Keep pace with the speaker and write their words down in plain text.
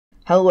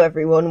Hello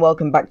everyone,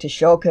 welcome back to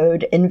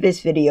Shortcode. In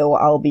this video,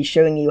 I'll be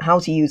showing you how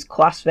to use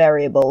class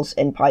variables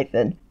in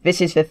Python.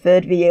 This is the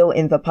third video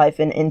in the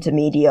Python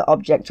Intermediate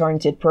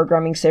Object-Oriented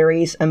Programming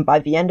series, and by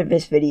the end of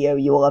this video,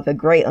 you will have a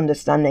great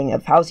understanding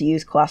of how to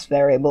use class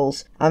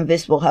variables, and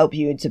this will help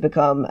you to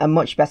become a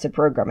much better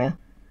programmer.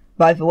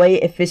 By the way,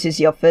 if this is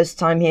your first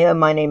time here,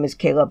 my name is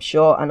Caleb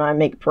Shaw and I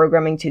make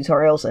programming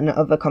tutorials and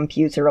other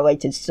computer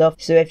related stuff,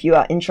 so if you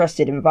are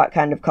interested in that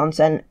kind of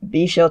content,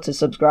 be sure to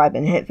subscribe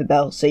and hit the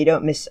bell so you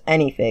don't miss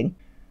anything.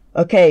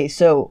 Okay,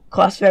 so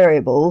class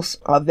variables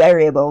are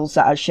variables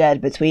that are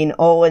shared between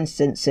all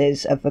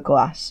instances of the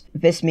class.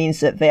 This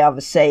means that they are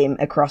the same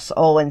across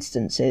all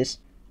instances.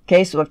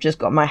 Okay, so I've just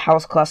got my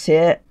house class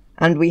here,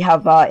 and we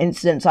have our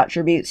instance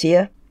attributes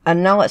here.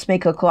 And now let's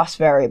make a class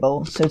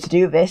variable. So to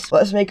do this,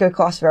 let's make a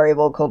class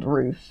variable called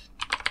roof.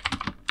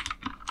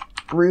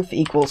 Roof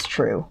equals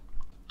true.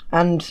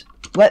 And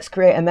let's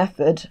create a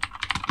method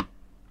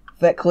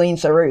that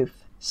cleans the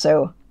roof.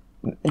 So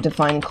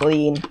define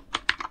clean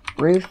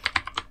roof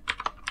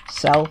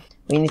self.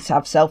 We need to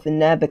have self in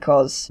there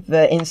because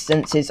the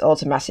instance is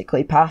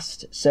automatically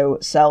passed. So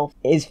self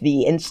is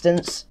the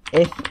instance.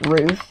 If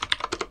roof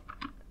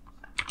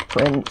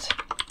print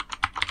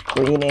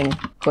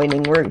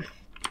cleaning roof.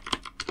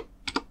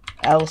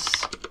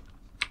 Else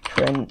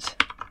print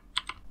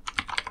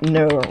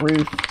no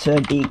roof to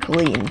be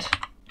cleaned.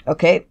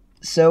 Okay,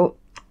 so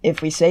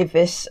if we save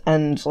this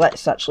and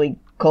let's actually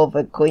call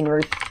the clean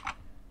roof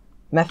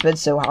method,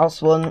 so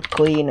house1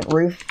 clean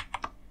roof,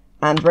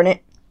 and run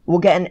it, we'll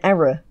get an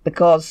error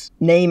because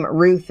name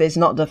roof is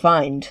not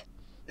defined.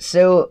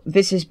 So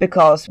this is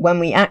because when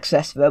we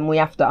access them, we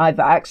have to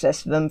either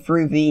access them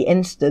through the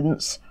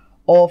instance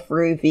or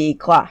through the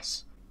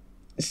class.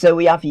 So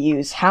we have to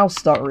use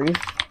house.roof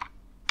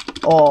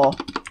or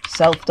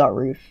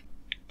self.roof.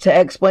 To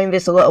explain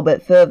this a little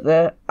bit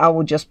further, I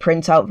will just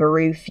print out the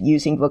roof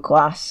using the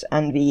class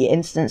and the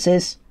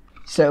instances.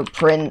 So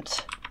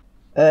print,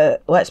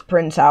 let's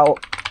print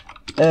out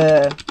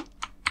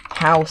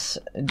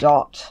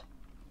house.roof,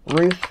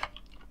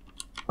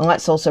 and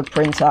let's also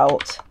print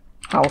out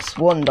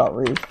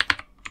house1.roof,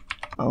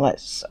 and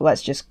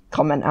let's just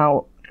comment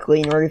out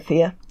clean roof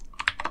here,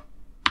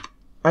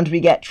 and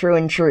we get true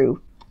and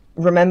true.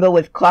 Remember,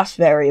 with class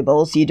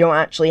variables, you don't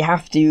actually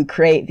have to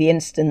create the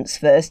instance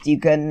first. You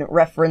can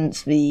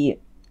reference the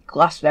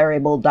class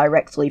variable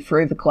directly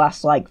through the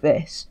class like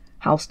this,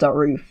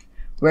 house.roof.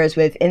 Whereas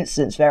with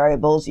instance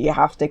variables, you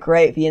have to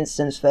create the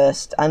instance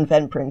first and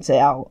then print it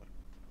out.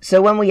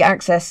 So when we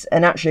access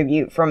an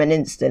attribute from an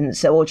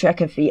instance, it will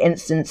check if the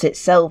instance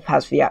itself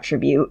has the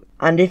attribute,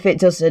 and if it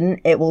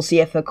doesn't, it will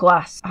see if a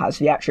class has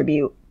the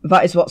attribute.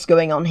 That is what's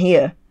going on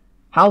here.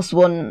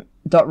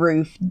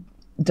 House1.roof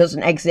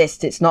doesn't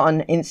exist, it's not an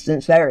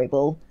instance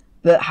variable,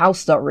 but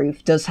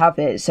house.roof does have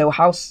it, so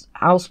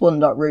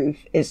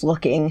house1.roof is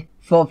looking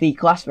for the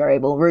class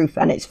variable roof,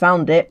 and it's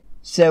found it,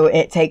 so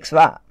it takes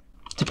that.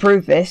 To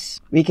prove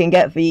this, we can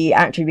get the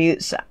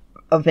attributes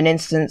of an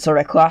instance or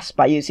a class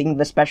by using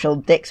the special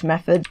dict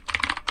method.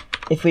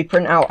 If we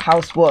print out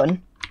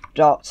house1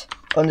 dot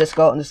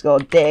underscore underscore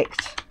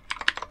dict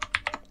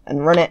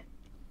and run it,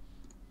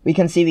 we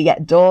can see we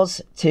get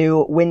doors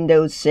 2,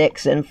 windows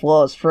 6, and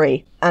floors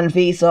 3. And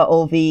these are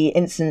all the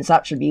instance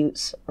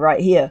attributes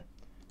right here.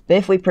 But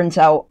if we print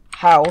out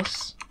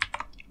house.dict,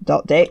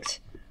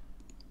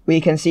 we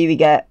can see we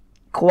get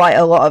quite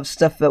a lot of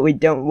stuff that we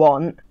don't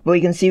want. But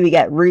we can see we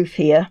get roof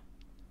here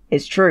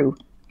is true.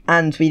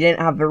 And we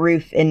didn't have the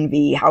roof in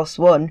the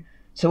house1.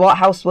 So what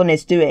house1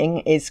 is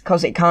doing is,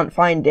 because it can't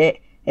find it,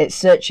 it's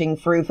searching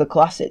through the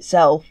class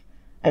itself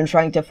and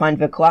trying to find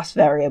the class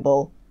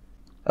variable.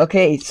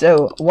 Okay,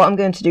 so what I'm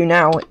going to do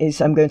now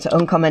is I'm going to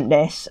uncomment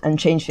this and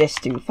change this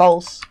to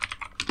false.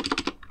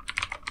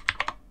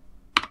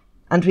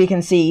 And we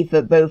can see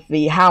that both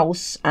the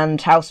house and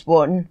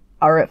house1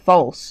 are at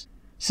false.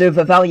 So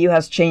the value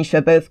has changed for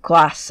both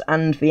class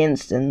and the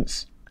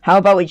instance. How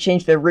about we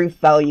change the roof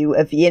value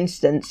of the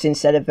instance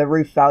instead of the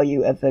roof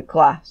value of the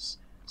class?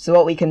 So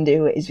what we can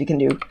do is we can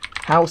do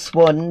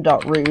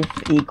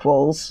house1.roof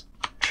equals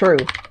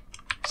true.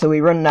 So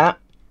we run that,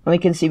 and we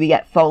can see we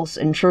get false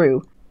and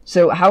true.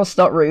 So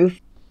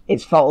house.roof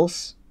is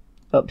false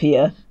up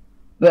here,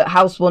 but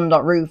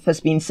house1.roof has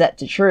been set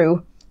to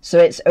true, so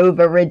it's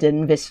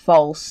overridden this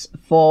false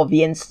for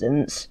the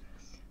instance.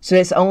 So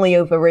it's only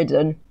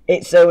overridden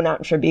its own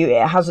attribute,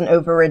 it hasn't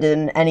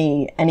overridden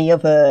any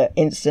other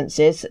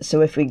instances.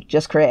 So if we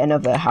just create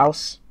another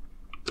house,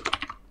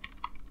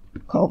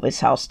 call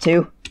this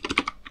house2,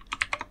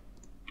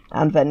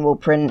 and then we'll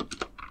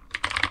print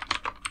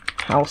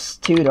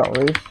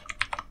house2.roof.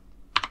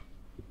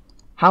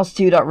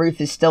 House2.roof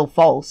is still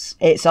false,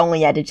 it's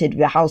only edited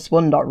the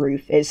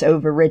house1.roof, it's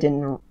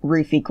overridden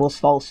roof equals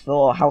false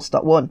for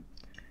house.1.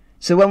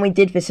 So when we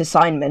did this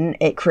assignment,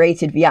 it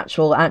created the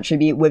actual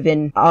attribute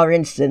within our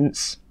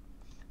instance.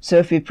 So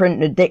if we print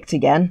the dict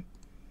again,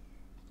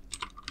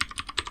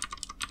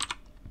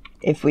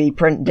 if we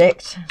print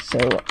dict, so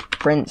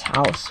print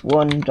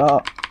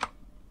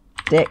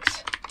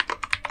house1.dict,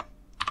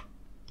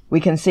 we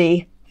can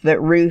see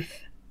that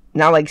roof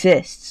now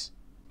exists.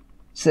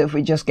 So if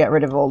we just get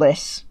rid of all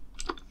this,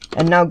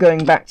 and now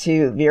going back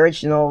to the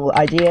original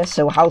idea,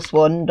 so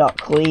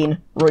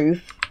house1.clean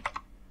roof,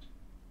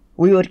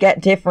 we would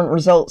get different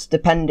results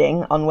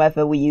depending on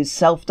whether we use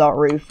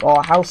self.roof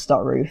or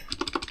house.roof.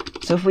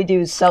 So if we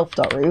do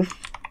self.roof,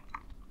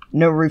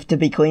 no roof to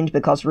be cleaned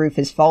because roof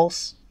is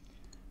false.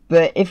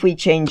 But if we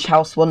change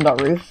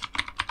house1.roof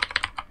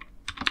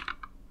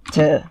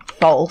to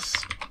false,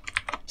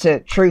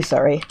 to true,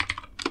 sorry,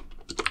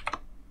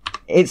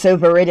 it's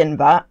overridden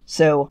that,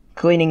 so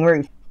cleaning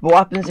roof. But what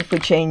happens if we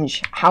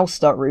change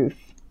house.roof?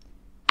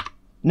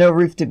 No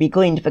roof to be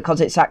cleaned because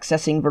it's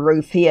accessing the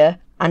roof here,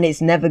 and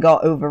it's never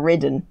got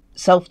overridden.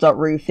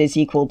 Self.roof is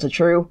equal to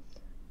true,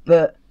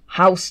 but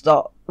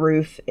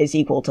house.roof is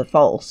equal to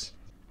false.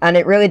 And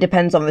it really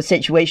depends on the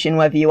situation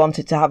whether you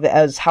wanted to have it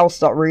as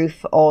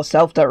house.roof or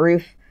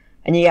self.roof,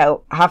 and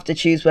you have to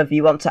choose whether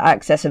you want to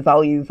access a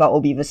value that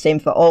will be the same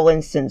for all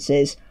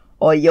instances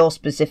or your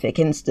specific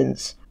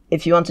instance.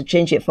 If you want to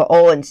change it for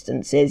all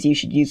instances, you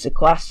should use the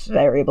class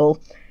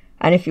variable,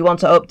 and if you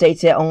want to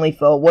update it only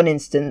for one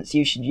instance,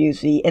 you should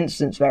use the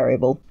instance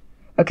variable.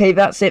 Okay,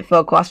 that's it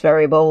for class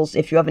variables.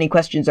 If you have any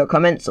questions or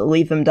comments,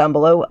 leave them down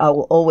below. I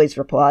will always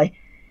reply.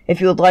 If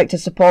you would like to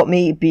support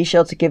me, be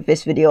sure to give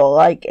this video a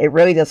like. It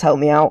really does help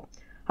me out.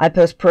 I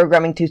post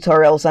programming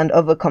tutorials and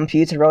other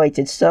computer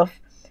related stuff,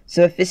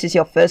 so if this is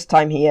your first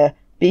time here,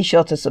 be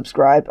sure to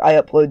subscribe. I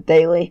upload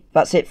daily.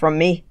 That's it from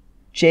me.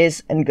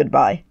 Cheers and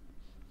goodbye.